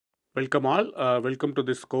Welcome all. Welcome to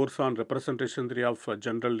this course on representation theory of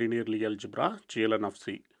general linear Lie algebra, GLN of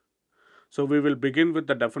C. So we will begin with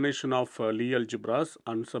the definition of Lie algebras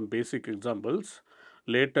and some basic examples.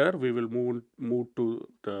 Later we will move to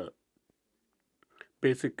the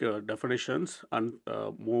basic definitions and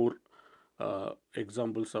more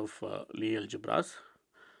examples of Lie algebras.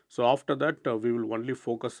 So after that we will only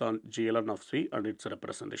focus on GLN of C and its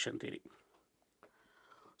representation theory.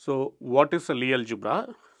 So what is a Lie algebra?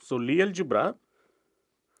 So Lie algebra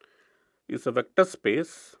is a vector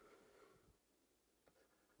space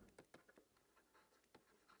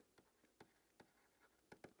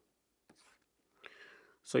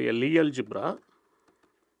So a Lie algebra,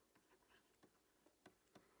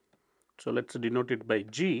 so let's denote it by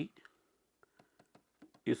G,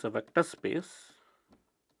 is a vector space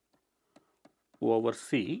over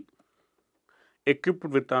C equipped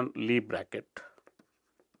with an Lie bracket.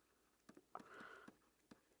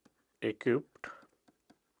 Equipped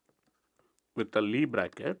with a Lie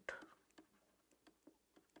bracket,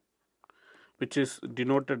 which is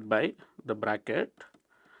denoted by the bracket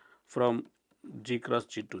from G cross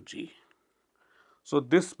G to G. So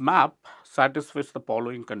this map satisfies the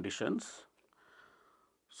following conditions.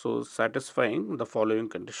 So satisfying the following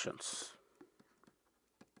conditions.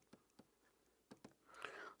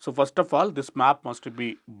 So first of all, this map must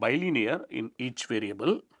be bilinear in each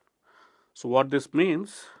variable. So what this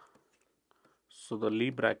means, so the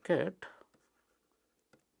Lie bracket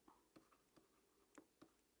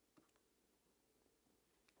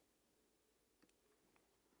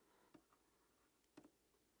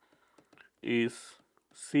is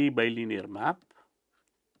C bilinear map.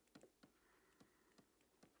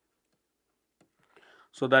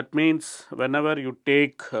 So that means whenever you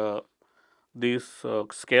take these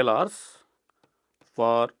scalars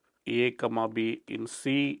for a comma b in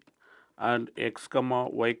C and x comma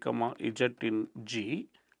y comma z in G,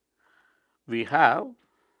 we have,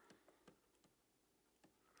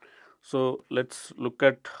 so let's look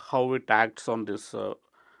at how it acts on this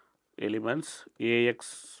elements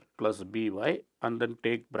ax plus by and then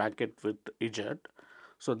take bracket with z.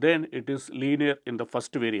 So then it is linear in the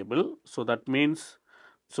first variable. So that means,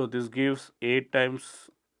 so this gives a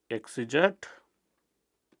times xz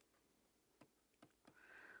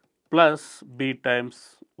plus b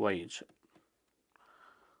times yz.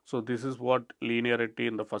 So this is what linearity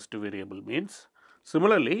in the first variable means.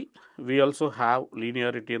 Similarly, we also have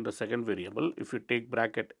linearity in the second variable. If you take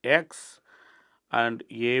bracket x and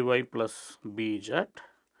ay plus bz,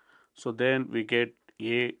 so then we get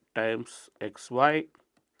a times xy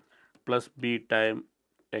plus b times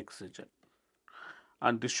xz,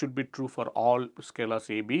 and this should be true for all scalars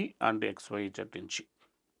ab and xyz in G.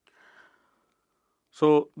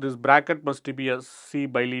 So this bracket must be a C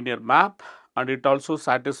bilinear map, and it also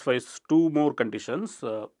satisfies two more conditions.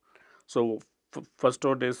 So first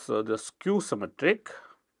one is the skew symmetric.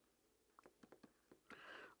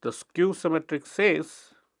 The skew symmetric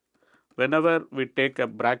says whenever we take a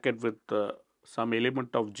bracket with some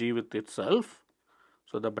element of G with itself,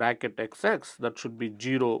 so the bracket xx, that should be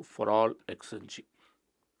 0 for all x in G.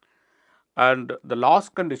 And the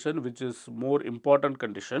last condition, which is more important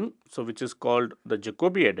condition, so which is called the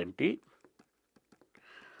Jacobi identity.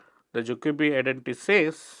 The Jacobi identity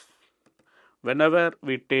says whenever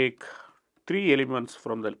we take three elements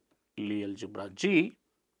from the Lie algebra G,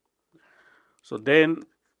 so then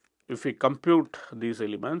if we compute these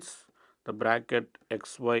elements, the bracket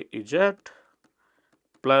xyz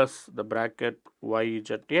plus the bracket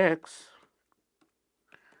yzx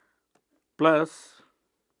plus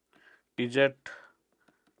zxy,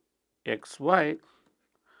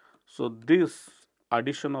 so this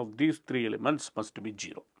addition of these three elements must be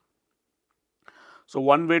 0. So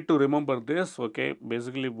one way to remember this, okay,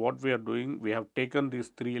 basically what we are doing, we have taken these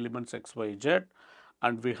three elements x, y, z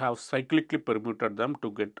and we have cyclically permuted them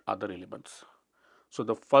to get other elements. So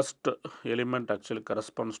the first element actually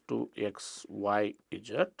corresponds to x, y,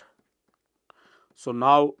 z. So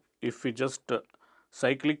now if we just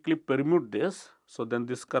cyclically permute this, so then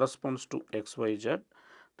this corresponds to x, y, z,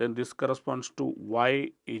 then this corresponds to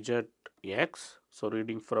y, z, x. So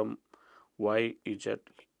reading from y, z,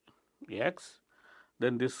 x,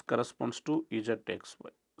 then this corresponds to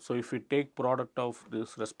zxy. So if we take product of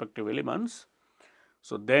these respective elements,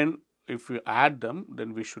 so then if we add them,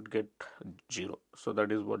 then we should get 0. So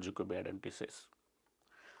that is what Jacobi identity says.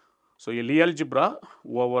 So a Lie algebra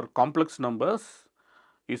over complex numbers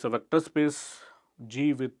is a vector space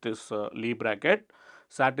G with this Lie bracket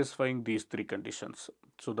satisfying these three conditions.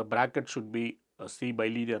 So the bracket should be a C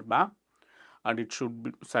bilinear map, and it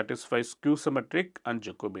should satisfy skew symmetric and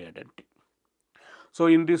Jacobi identity. So,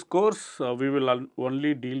 in this course, we will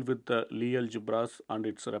only deal with the Lie algebras and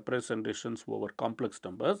its representations over complex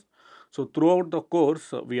numbers. So, throughout the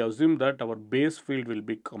course, we assume that our base field will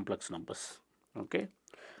be complex numbers. Okay.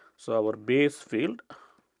 So, our base field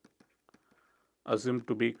assumed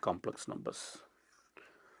to be complex numbers.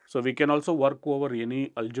 So, we can also work over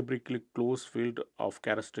any algebraically closed field of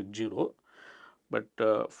characteristic 0, but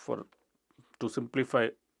for to simplify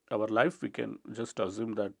our life, we can just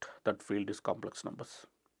assume that that field is complex numbers.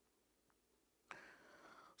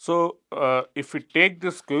 So, if we take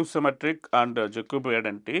this skew symmetric and Jacobi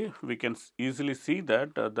identity, we can easily see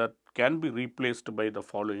that that can be replaced by the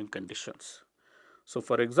following conditions. So,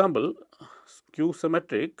 for example, skew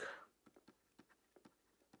symmetric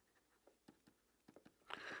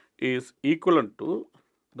is equivalent to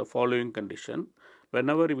the following condition.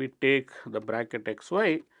 Whenever we take the bracket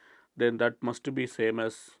xy, then that must be same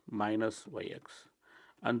as minus yx,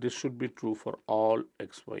 and this should be true for all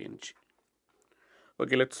x, y and g.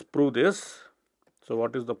 Okay, let us prove this. So,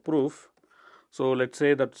 what is the proof? So, let us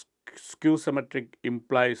say that skew symmetric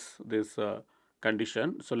implies this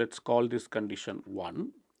condition. So, let us call this condition 1.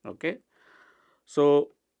 Okay.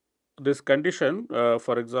 So, this condition,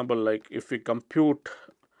 for example, like if we compute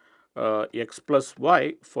x plus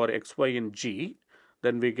y for x, y and g,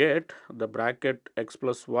 then we get the bracket x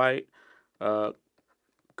plus y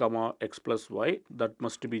comma x plus y, that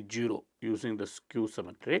must be 0 using the skew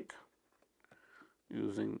symmetric.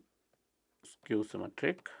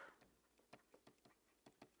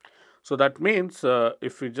 So, that means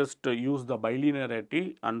if we just use the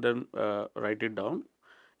bilinearity and then write it down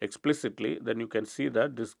explicitly, then you can see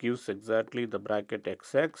that this gives exactly the bracket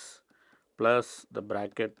xx plus the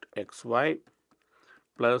bracket xy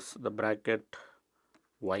plus the bracket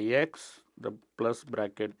yx, the plus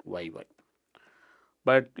bracket yy.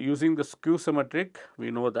 But using the skew symmetric,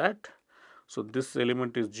 we know that. So, this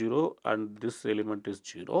element is 0 and this element is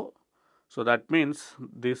 0. So, that means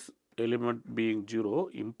this element being 0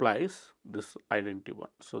 implies this identity 1.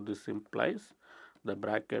 So, this implies the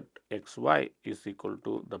bracket xy is equal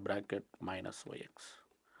to the bracket minus yx.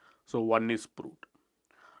 So, 1 is proved.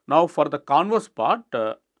 Now, for the converse part,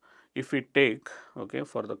 if we take, okay,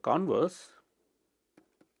 for the converse,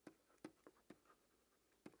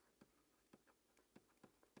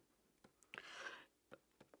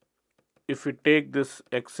 if we take this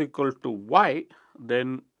x equal to y,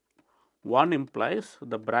 then 1 implies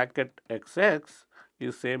the bracket xx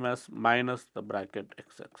is same as minus the bracket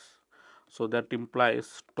xx. So, that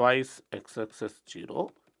implies twice xx is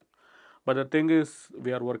 0. But the thing is,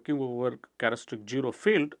 we are working over characteristic 0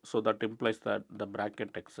 field. So, that implies that the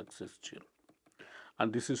bracket xx is 0,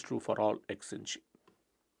 and this is true for all x in g.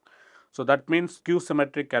 So, that means skew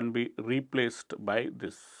symmetric can be replaced by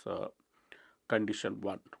this condition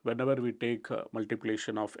 1. Whenever we take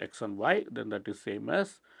multiplication of x and y, then that is same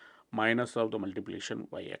as minus of the multiplication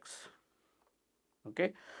yx.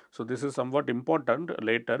 Okay. So, this is somewhat important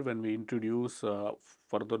later when we introduce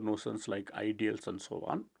further notions like ideals and so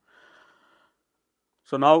on.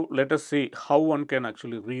 So, now let us see how one can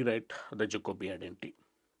actually rewrite the Jacobi identity.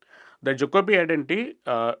 The Jacobi identity,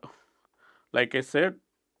 like I said,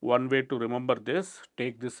 one way to remember this,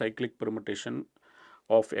 take this cyclic permutation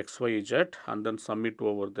of x, y, z and then sum it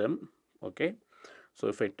over them. Okay. So,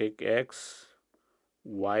 if I take x,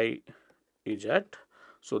 y, z,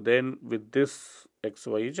 so then with this x,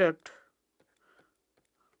 y, z,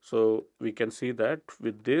 so we can see that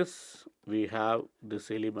with this we have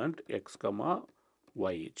this element x comma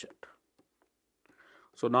y, z.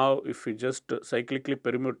 So, now if we just cyclically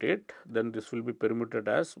permute it, then this will be permuted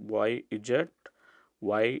as y, z,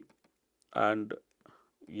 y and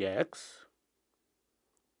x.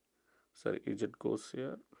 Sorry, z goes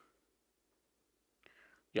here.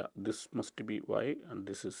 Yeah, this must be y and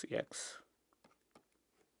this is x.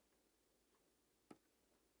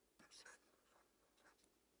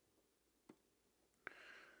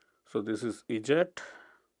 So, this is z,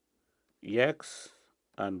 x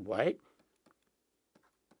and y.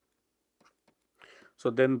 So,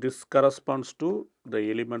 then this corresponds to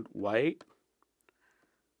the element y,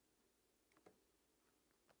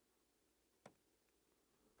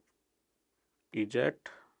 z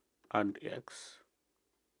and x.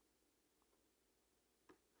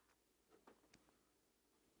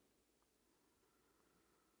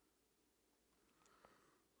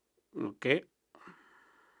 Okay.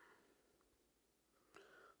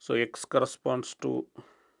 So, x corresponds to,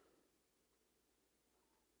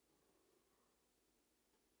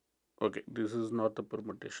 okay, this is not the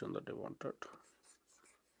permutation that I wanted.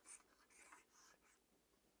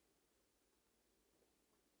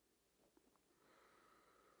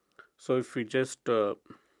 So if we just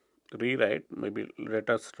rewrite, maybe let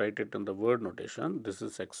us write it in the word notation. This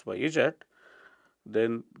is x, y, z.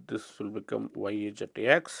 Then this will become y, z,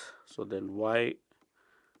 x. So then y,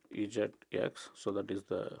 z, x. So that is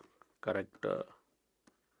the correct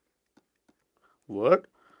word,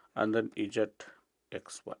 and then z,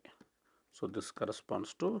 x, y. So this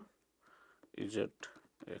corresponds to z,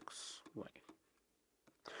 x, y.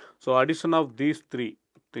 So addition of these three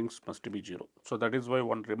things must be 0. So that is why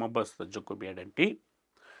one remembers the Jacobi identity.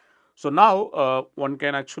 So now one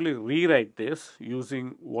can actually rewrite this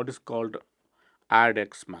using what is called add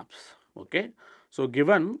x maps. Okay. So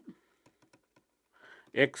given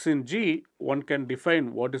x in G, one can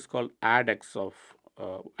define what is called add x of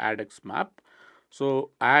add x map.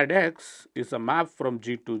 So add x is a map from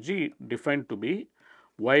G to G defined to be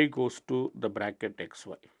y goes to the bracket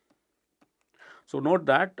xy. So note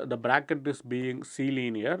that the bracket is being C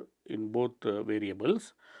linear in both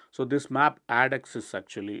variables. So this map add x is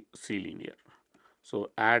actually C linear.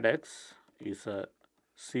 So add x is a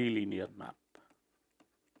C linear map.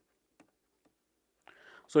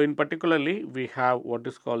 So in particularly we have what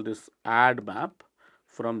is called this add map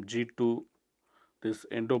from G to this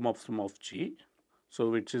endomorphism of G. So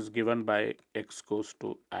which is given by x goes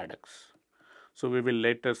to add x. So we will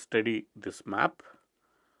later study this map.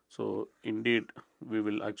 So indeed we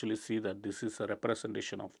will actually see that this is a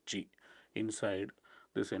representation of G inside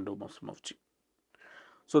this endomorphism of G.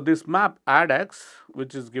 So this map add x,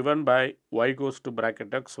 which is given by y goes to bracket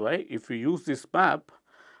xy, if we use this map,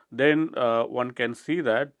 then one can see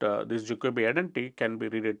that this Jacobi identity can be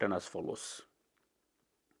rewritten as follows.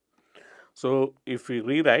 So if we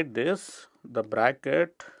rewrite this, the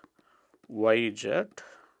bracket yz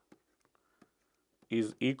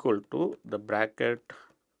is equal to the bracket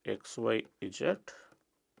xyz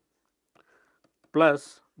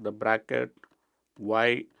plus the bracket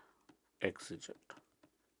yxz.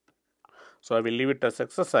 So I will leave it as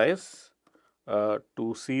exercise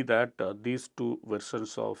to see that these two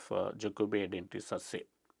versions of Jacobi identities are same.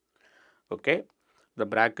 Okay, the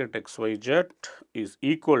bracket xyz is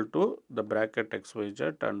equal to the bracket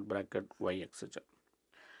xyz and bracket yxz.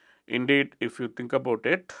 Indeed, if you think about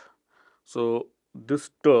it, so this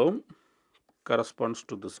term corresponds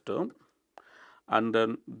to this term, and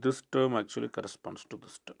then this term actually corresponds to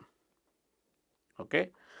this term.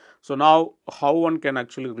 Okay, so now how one can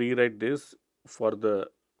actually rewrite this for the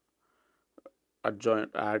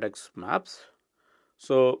adjoint add x maps.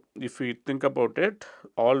 So if we think about it,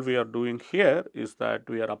 all we are doing here is that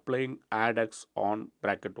we are applying add x on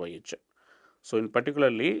bracket yz. So in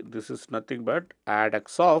particularly, this is nothing but add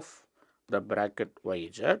x of the bracket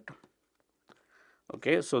yz.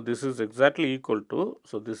 Okay, so this is exactly equal to,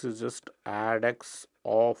 so this is just add x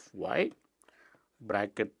of y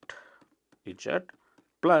bracket z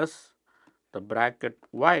plus the bracket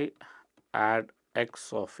y add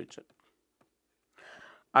x of z.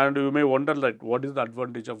 And you may wonder that what is the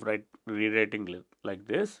advantage of rewriting like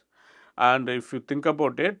this. And if you think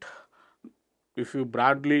about it, if you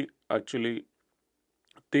broadly actually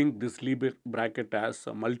think this Lie bracket as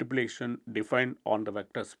a multiplication defined on the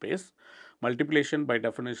vector space. Multiplication by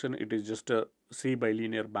definition, it is just a C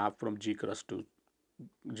bilinear map from G cross G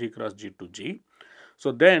to G.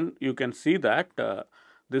 So then you can see that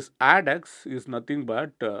this add x is nothing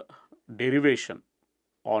but derivation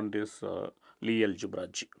on this Lie algebra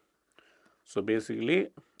G. So basically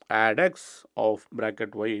add x of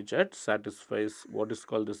bracket yz satisfies what is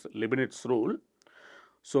called this Leibniz rule.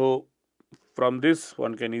 So from this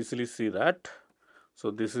one can easily see that,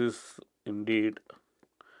 so this is indeed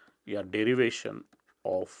a derivation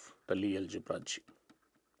of the Lie algebra G.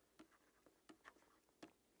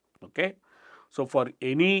 Okay. So for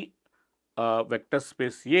any vector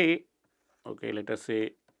space A, okay, let us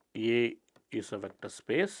say A is a vector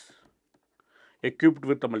space equipped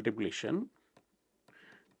with a multiplication,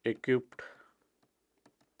 okay,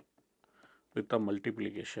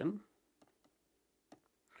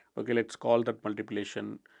 let's call that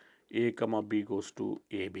multiplication A comma B goes to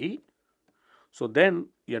AB. So then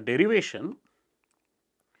a derivation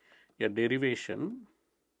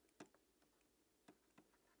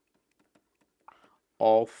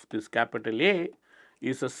of this capital A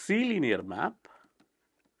is a C linear map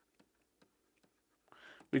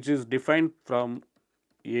which is defined from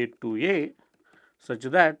A to A such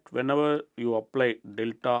that whenever you apply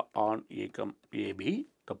delta on AB,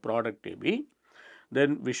 the product AB,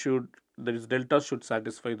 then this delta should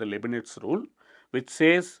satisfy the Leibniz rule, which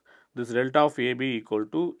says this delta of AB equal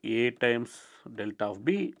to A times delta of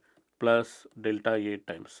B plus delta A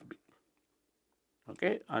times B.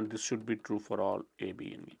 Okay, and this should be true for all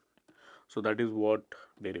AB and E. So that is what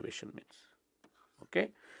derivation means.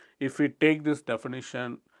 Okay. If we take this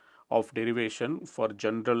definition of derivation for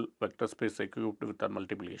general vector space equipped with a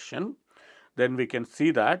multiplication, then we can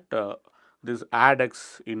see that this add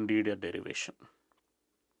x indeed a derivation.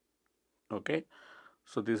 Okay.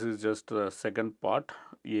 So this is just the second part,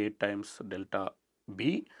 a times delta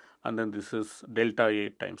b, and then this is delta a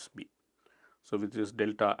times b. So which is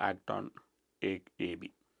delta act on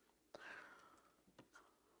ab.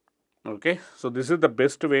 Okay. So this is the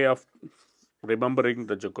best way of remembering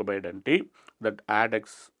the Jacobi identity, that add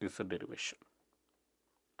x is a derivation.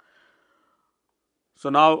 So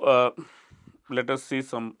now let us see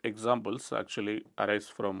some examples actually arise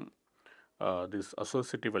from these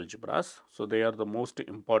associative algebras. So they are the most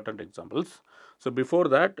important examples. So before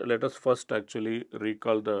that, let us first actually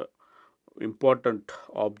recall the important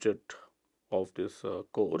object of this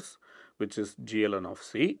course, which is GLN of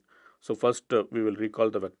C. So first we will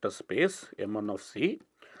recall the vector space M1 of C.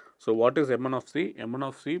 So what is M1 of C? M1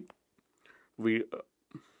 of C, we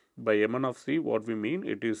by M1 of C, what we mean,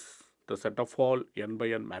 it is the set of all n by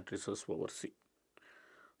n matrices over C.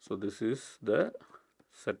 So this is the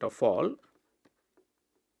set of all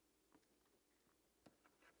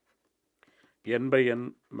n by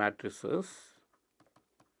n matrices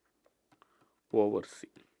over C.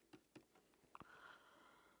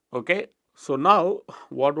 Okay. So now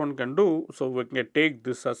what one can do, so we can take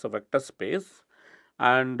this as a vector space,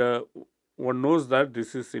 and one knows that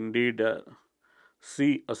this is indeed a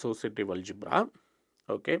C associative algebra.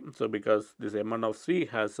 Okay. So because this M1 of C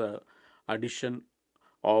has a addition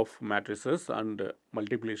of matrices and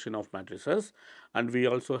multiplication of matrices, and we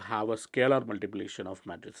also have a scalar multiplication of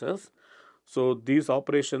matrices. So these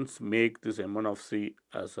operations make this M1 of C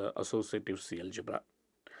as a associative C algebra.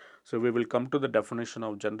 So we will come to the definition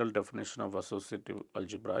of general definition of associative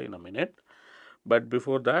algebra in a minute. But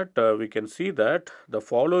before that, we can see that the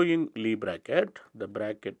following Lie bracket, the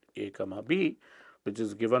bracket a comma b, which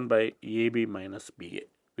is given by ab minus ba,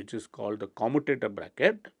 which is called the commutator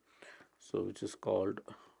bracket. So which is called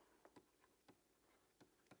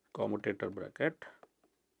commutator bracket,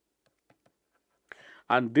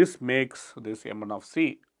 and this makes this M1 of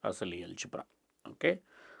C as a Lie algebra. Okay.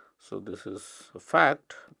 So this is a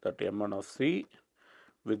fact that M1 of C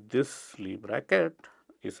with this Lie bracket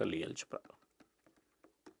is a Lie algebra,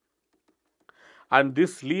 and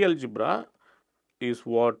this Lie algebra is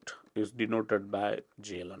what is denoted by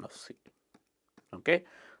GLN of C. Okay.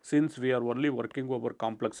 Since we are only working over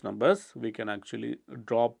complex numbers, we can actually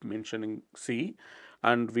drop mentioning C,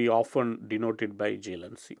 and we often denote it by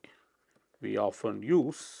GLN C. We often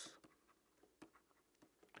use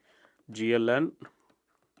GLN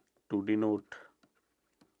to denote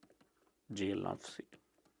GLN of C.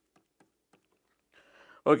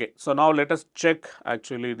 Okay, so now let us check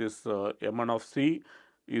actually this M1 of C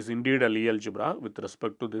is indeed a Lie algebra with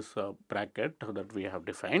respect to this bracket that we have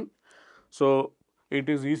defined. So it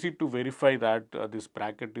is easy to verify that this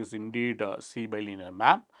bracket is indeed a C bilinear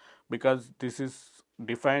map, because this is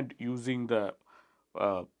defined using the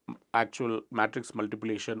actual matrix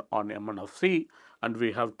multiplication on M1 of C, and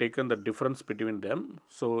we have taken the difference between them.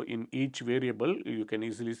 So in each variable you can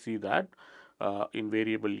easily see that in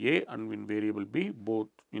variable A and in variable B,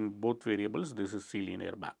 in both variables this is C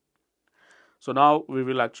linear map. So now we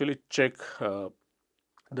will actually check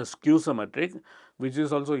the skew symmetric, which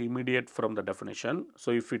is also immediate from the definition.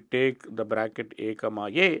 So if we take the bracket a comma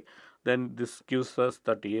a, then this gives us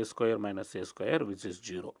that a square minus a square, which is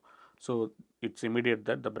 0. So it's immediate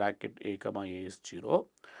that the bracket a comma a is 0.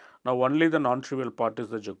 Now only the non-trivial part is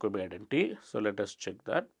the Jacobi identity. So let us check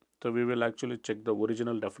that. So we will actually check the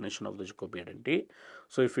original definition of the Jacobi identity.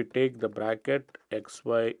 So if we take the bracket x,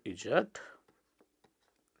 y, z,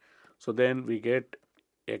 so then we get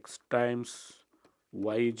x times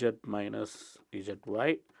yz minus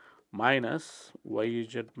zy minus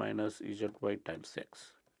yz minus zy times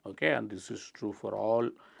x. Okay, and this is true for all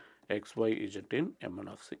x, y, z in M1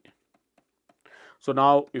 of C. So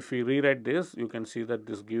now if we rewrite this, you can see that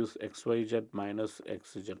this gives xyz minus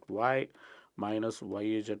xzy minus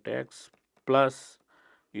yzx plus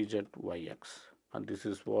ezyx, and this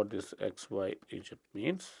is what this xyz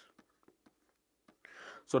means.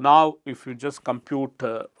 So now if you just compute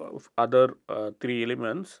other 3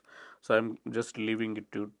 elements, so I am just leaving it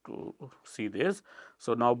to see this.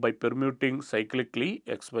 So now by permuting cyclically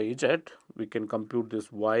x, y, z, we can compute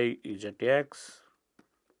this y, zx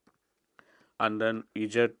and then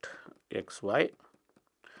z, x, y.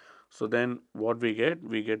 So then what we get?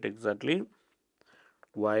 We get exactly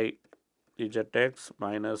y, zx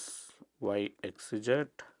minus y, xz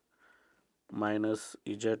minus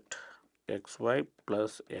z, xy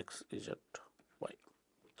plus xz y.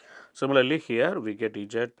 Similarly, here we get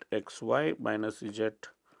z xy minus z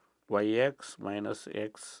yx minus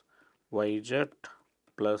x yz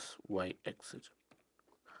plus yxz.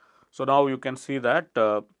 So now you can see that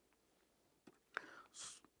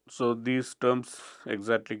so these terms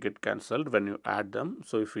exactly get cancelled when you add them.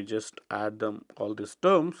 So if we just add them all these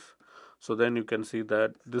terms, so then you can see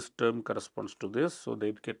that this term corresponds to this, so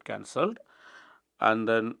they get cancelled, and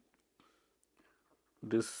then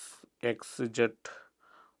this xz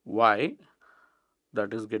y,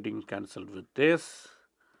 that is getting cancelled with this,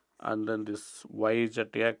 and then this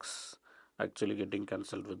yzx actually getting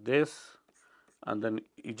cancelled with this, and then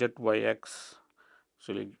zyx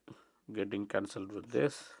actually getting cancelled with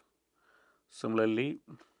this. Similarly,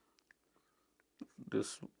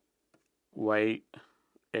 this y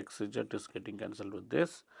xz is getting cancelled with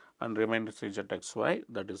this, and remainder zxy,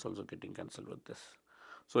 that is also getting cancelled with this.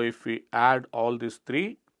 So if we add all these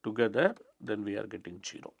three together, then we are getting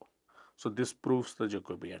 0. So this proves the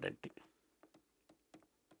Jacobi identity.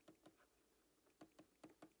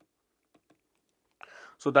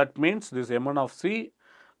 So that means this M1 of C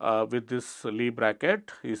with this Lie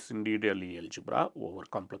bracket is indeed a Lie algebra over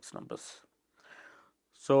complex numbers.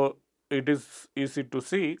 So it is easy to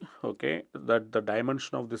see, okay, that the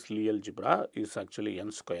dimension of this Lie algebra is actually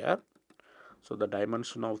n square. So the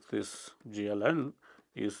dimension of this GLN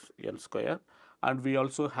is n square, and we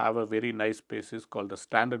also have a very nice basis called the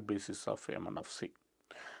standard basis of M1 of C.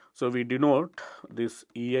 So we denote this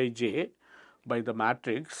Eij by the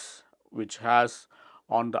matrix which has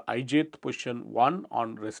on the ijth position 1,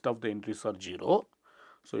 on rest of the entries are 0.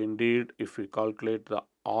 So indeed, if we calculate the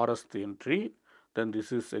rth entry, then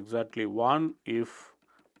this is exactly 1 if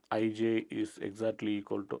ij is exactly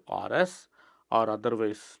equal to rs, or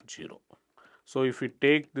otherwise 0. So if we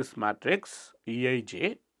take this matrix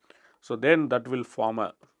Eij, so then that will form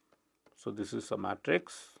a, so this is a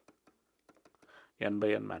matrix, n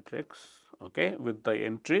by n matrix, okay, with the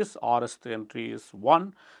entries. Rth entry is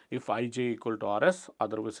 1 if ij equal to rs,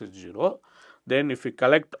 otherwise it's 0. Then if we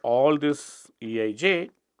collect all this Eij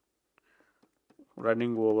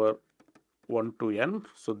running over 1 to n,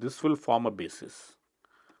 so this will form a basis.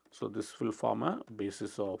 So this will form a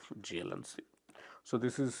basis of GLNC. So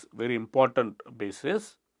this is very important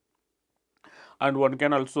basis, and one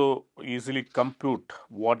can also easily compute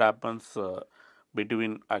what happens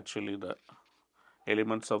between actually the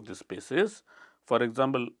elements of this basis. For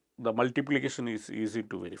example, the multiplication is easy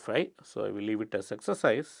to verify, so I will leave it as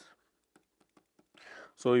exercise.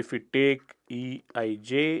 So if we take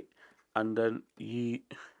Eij and then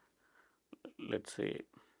let's say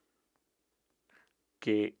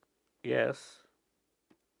Ks,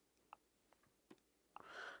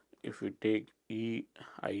 if we take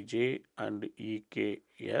Eij and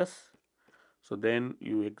Eks, so then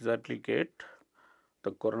you exactly get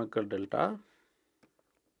the Kronecker delta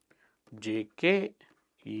Jk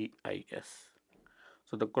Eis.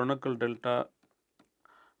 So the Kronecker delta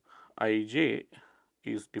Ij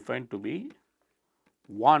is defined to be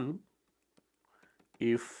 1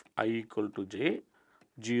 if I equal to j,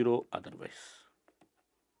 0 otherwise.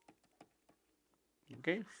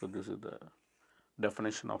 Okay, so this is the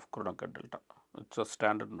definition of Kronecker delta. It's a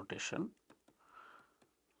standard notation.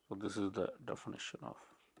 So this is the definition of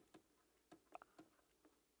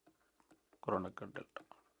Kronecker delta.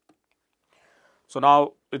 So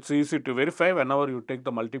now it's easy to verify. Whenever you take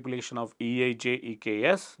the multiplication of Eij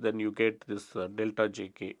Eks, then you get this delta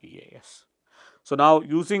Jk Eis. So now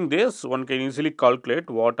using this, one can easily calculate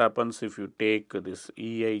what happens if you take this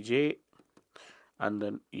Eij and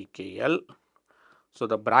then Ekl. So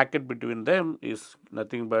the bracket between them is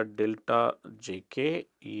nothing but delta Jk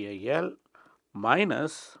Eil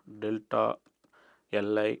minus delta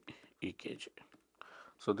Li Ekj.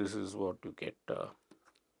 So this is what you get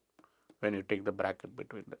when you take the bracket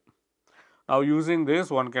between them. Now using this,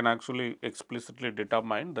 one can actually explicitly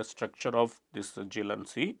determine the structure of this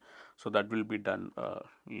GLNC. So that will be done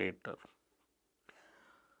later.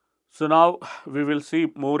 So now we will see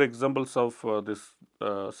more examples of this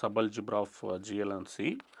subalgebra of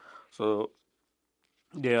GLNC. So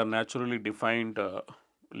they are naturally defined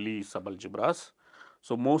Lie subalgebras.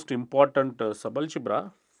 So most important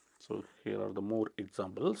subalgebra. So here are the more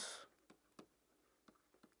examples.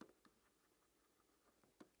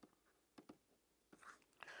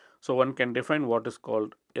 So one can define what is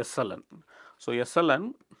called SLN. So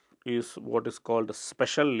SLN is what is called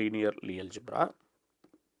special linear Lie algebra.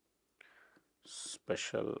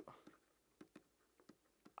 Special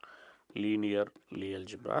linear Lie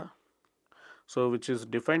algebra. So which is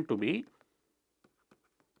defined to be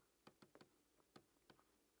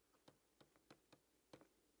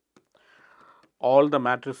all the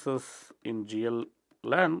matrices in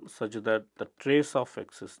GLN such that the trace of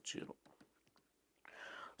X is 0.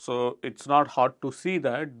 So, it is not hard to see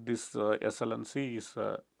that this SLNC is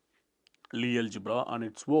Lie algebra on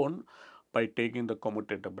its own by taking the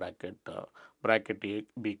commutator bracket bracket A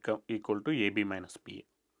equal to AB minus BA.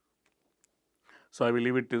 So, I will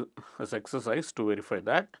leave it as exercise to verify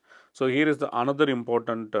that. So, here is the another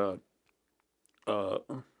important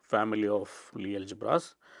family of Lie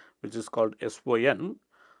algebras, which is called SYN.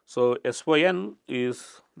 So, SYN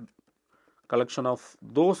is collection of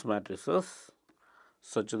those matrices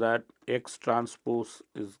such that X transpose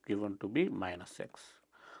is given to be minus X.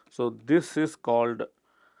 So, this is called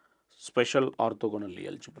special orthogonal Lie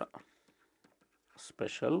algebra.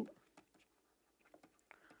 Special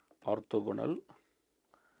orthogonal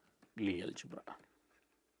Lie algebra.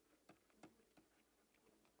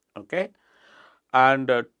 Okay,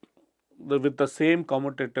 and with the same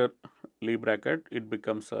commutator Lie bracket, it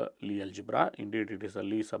becomes a Lie algebra. Indeed, it is a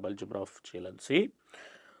Lie subalgebra of GLNC.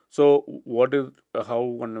 So, what is how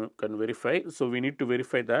one can verify? So, we need to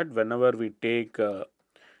verify that whenever we take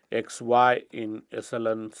XY in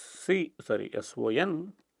SLNC, sorry,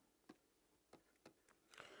 SYN,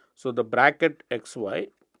 so the bracket XY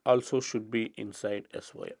also should be inside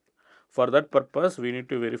SYN. For that purpose, we need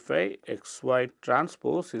to verify XY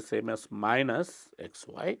transpose is same as minus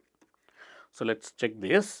XY. So, let us check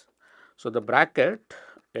this. So, the bracket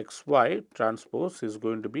XY transpose is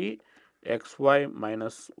going to be XY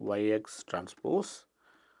minus YX transpose.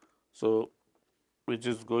 So, which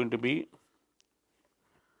is going to be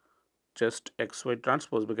just XY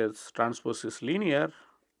transpose, because transpose is linear,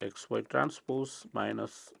 XY transpose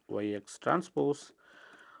minus YX transpose,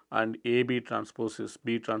 and AB transpose is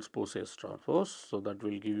B transpose S transpose. So, that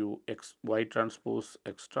will give you Y transpose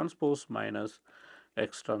X transpose minus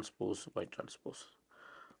X transpose Y transpose.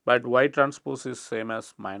 But Y transpose is same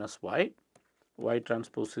as minus Y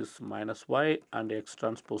transpose is minus Y, and X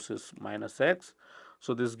transpose is minus X.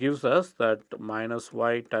 So, this gives us that minus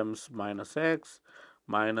Y times minus X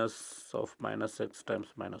minus of minus X times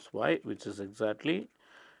minus Y, which is exactly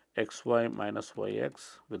XY minus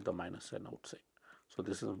YX with the minus N outside. So,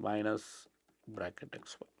 this is minus bracket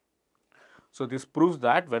XY. So, this proves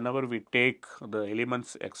that whenever we take the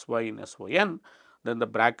elements XY in SYN, then the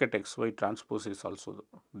bracket XY transpose is also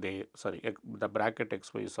there, sorry, the bracket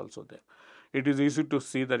XY is also there. It is easy to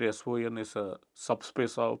see that SYN is a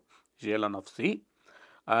subspace of GLN of C,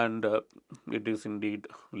 and it is indeed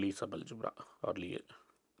Lie subalgebra or Lie,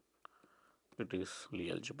 it is Lie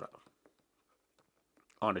algebra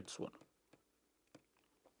on its own.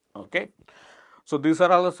 Okay. So, these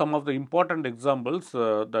are all some of the important examples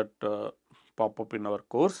that pop up in our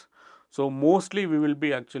course. So, mostly we will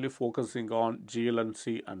be actually focusing on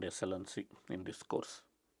GLNC and SLNC in this course.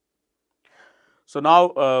 So,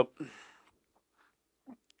 now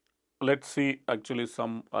let us see actually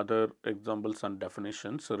some other examples and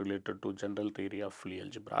definitions related to general theory of Lie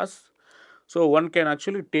algebras. So, one can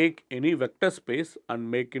actually take any vector space and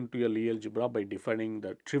make into a Lie algebra by defining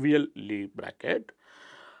the trivial Lie bracket.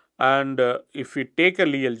 And if we take a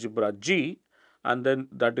Lie algebra G, and then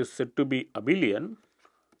that is said to be abelian,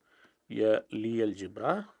 a Lie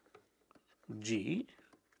algebra G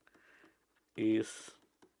is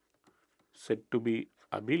said to be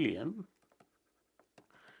abelian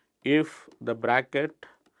if the bracket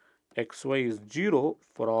xy is 0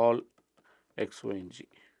 for all xy in G.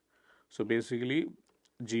 So, basically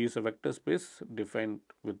G is a vector space defined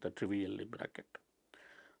with the trivial Lie bracket.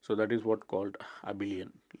 So, that is what called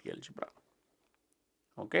abelian Lie algebra.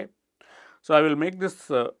 Okay. So, I will make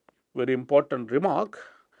this very important remark.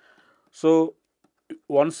 So,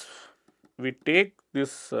 once we take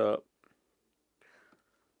this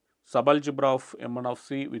subalgebra of M1 of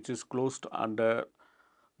C, which is closed under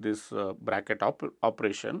this bracket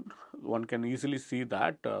operation, one can easily see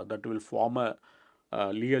that that will form a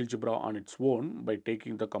Lie algebra on its own by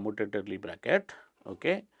taking the commutator Lie bracket.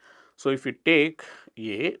 Okay. So, if we take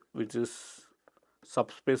A, which is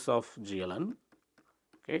subspace of GLN,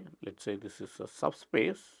 okay, let us say this is a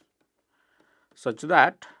subspace such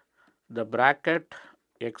that the bracket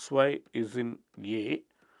xy is in A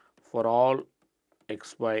for all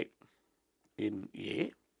xy in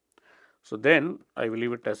A. So, then I will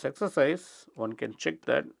leave it as exercise. One can check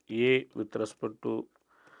that A with respect to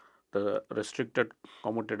the restricted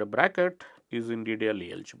commutator bracket is indeed a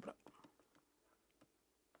Lie algebra.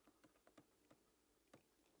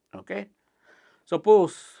 Okay.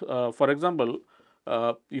 Suppose for example,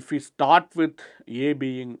 if we start with A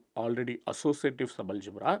being already associative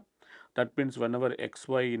subalgebra, that means whenever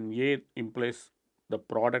xy in A implies the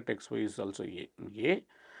product xy is also A in A.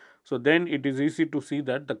 So then it is easy to see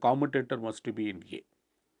that the commutator must be in A.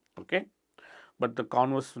 Okay, but the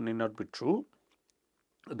converse need not be true.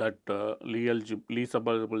 That Lie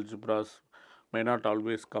subalgebras may not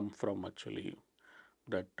always come from actually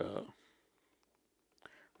that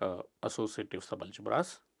associative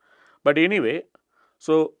subalgebras. But anyway,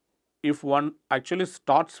 so if one actually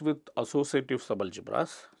starts with associative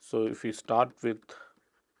subalgebras, so if we start with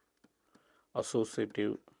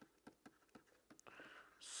associative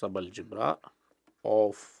subalgebra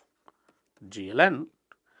of GLN,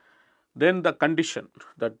 then the condition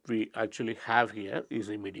that we actually have here is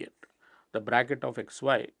immediate. The bracket of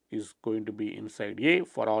xy is going to be inside A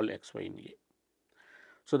for all xy in A.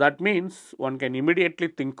 So that means one can immediately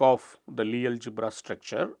think of the Lie algebra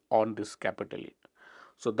structure on this capital A.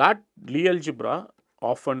 So that Lie algebra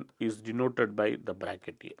often is denoted by the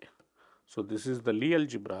bracket A. So this is the Lie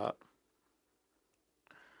algebra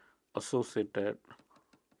associated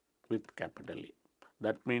with capital A.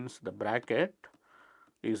 That means the bracket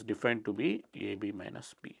is defined to be AB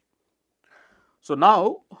minus B. So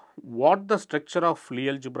now what the structure of Lie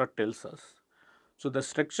algebra tells us? So the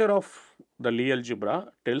structure of the Lie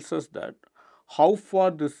algebra tells us that how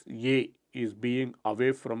far this A is being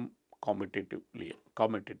away from commutative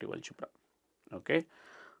algebra. Okay.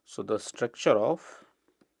 So the structure of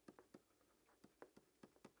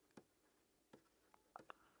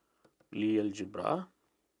Lie algebra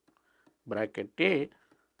bracket A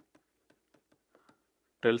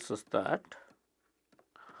tells us that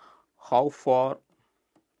how far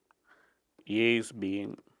A is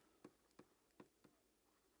being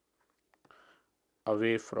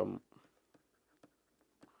away from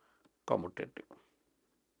commutative.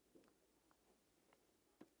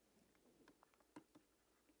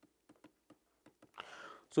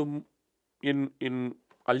 So in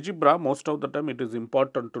algebra, most of the time it is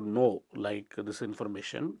important to know like this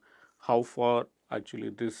information, how far actually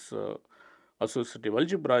this associative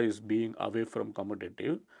algebra is being away from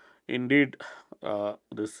commutative. Indeed,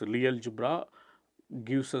 this Lie algebra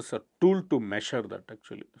gives us a tool to measure that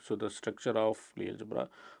actually. So the structure of Lie algebra.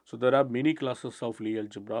 So there are many classes of Lie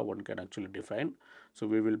algebra one can actually define. So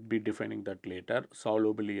we will be defining that later.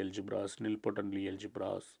 Solvable Lie algebras, nilpotent Lie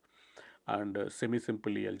algebras, and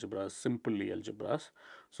semi-simple Lie algebras, simple Lie algebras.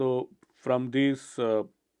 So from these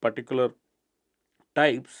particular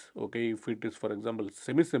types, okay, if it is for example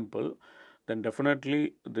semi-simple, then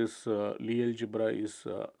definitely this Lie algebra is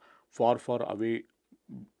far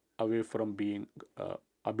away from being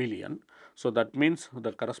abelian. So that means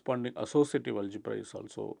the corresponding associative algebra is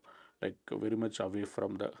also like very much away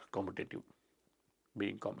from the commutative,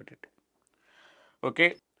 being commutative.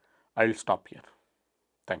 Okay, I will stop here.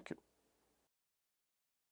 Thank you.